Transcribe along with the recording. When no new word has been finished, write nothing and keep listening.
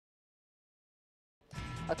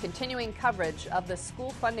A continuing coverage of the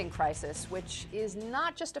school funding crisis, which is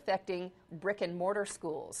not just affecting brick and mortar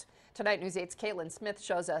schools. Tonight, News 8's Caitlin Smith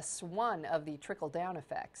shows us one of the trickle-down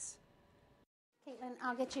effects. Caitlin,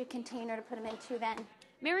 I'll get you a container to put them into then.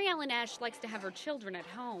 Mary Ellen Ash likes to have her children at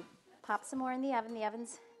home. Pop some more in the oven. The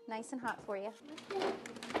oven's nice and hot for you.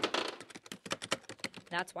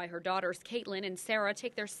 That's why her daughters Caitlin and Sarah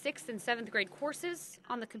take their 6th and 7th grade courses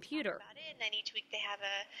on the computer. And then each week they have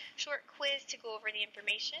a short quiz to go over the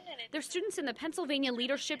information. They're students in the Pennsylvania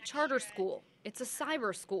Leadership Charter School. It's a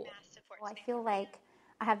cyber school. Well, I feel like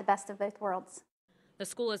I have the best of both worlds. The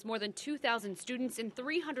school has more than 2,000 students in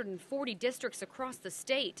 340 districts across the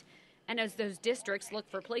state. And as those districts look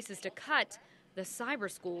for places to cut, the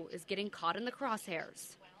cyber school is getting caught in the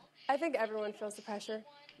crosshairs. I think everyone feels the pressure.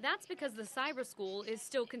 That's because the cyber school is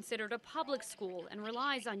still considered a public school and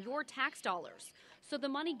relies on your tax dollars. So the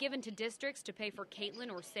money given to districts to pay for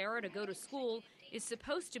Caitlin or Sarah to go to school is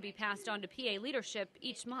supposed to be passed on to PA leadership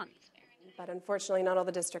each month. But unfortunately, not all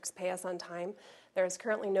the districts pay us on time. There is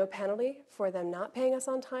currently no penalty for them not paying us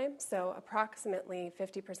on time, so approximately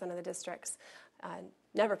 50% of the districts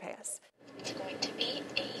never pay us. It's going to be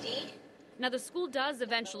 80. Now, the school does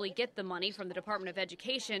eventually get the money from the Department of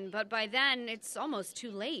Education, but by then it's almost too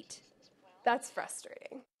late. That's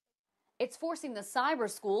frustrating. It's forcing the cyber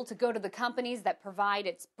school to go to the companies that provide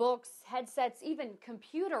its books, headsets, even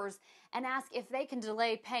computers, and ask if they can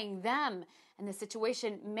delay paying them. And the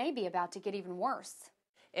situation may be about to get even worse.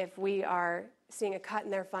 If we are seeing a cut in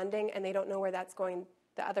their funding and they don't know where the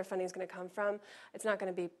other funding is going to come from, it's not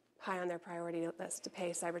going to be high on their priority list to pay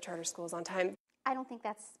cyber charter schools on time. I don't think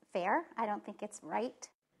that's fair. I don't think it's right.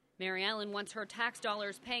 Mary Ellen wants her tax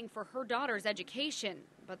dollars paying for her daughter's education,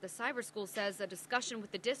 but the cyber school says a discussion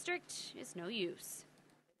with the district is no use.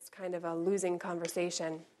 It's kind of a losing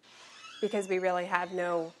conversation because we really have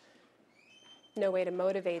no way to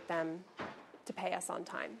motivate them to pay us on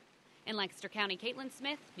time. In Lancaster County, Caitlin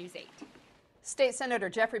Smith, News 8. State Senator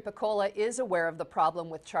Jeffrey Piccola is aware of the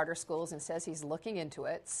problem with charter schools and says he's looking into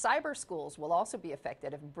it. Cyber schools will also be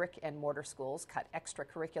affected if brick and mortar schools cut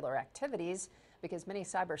extracurricular activities because many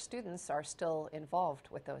cyber students are still involved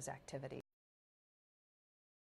with those activities.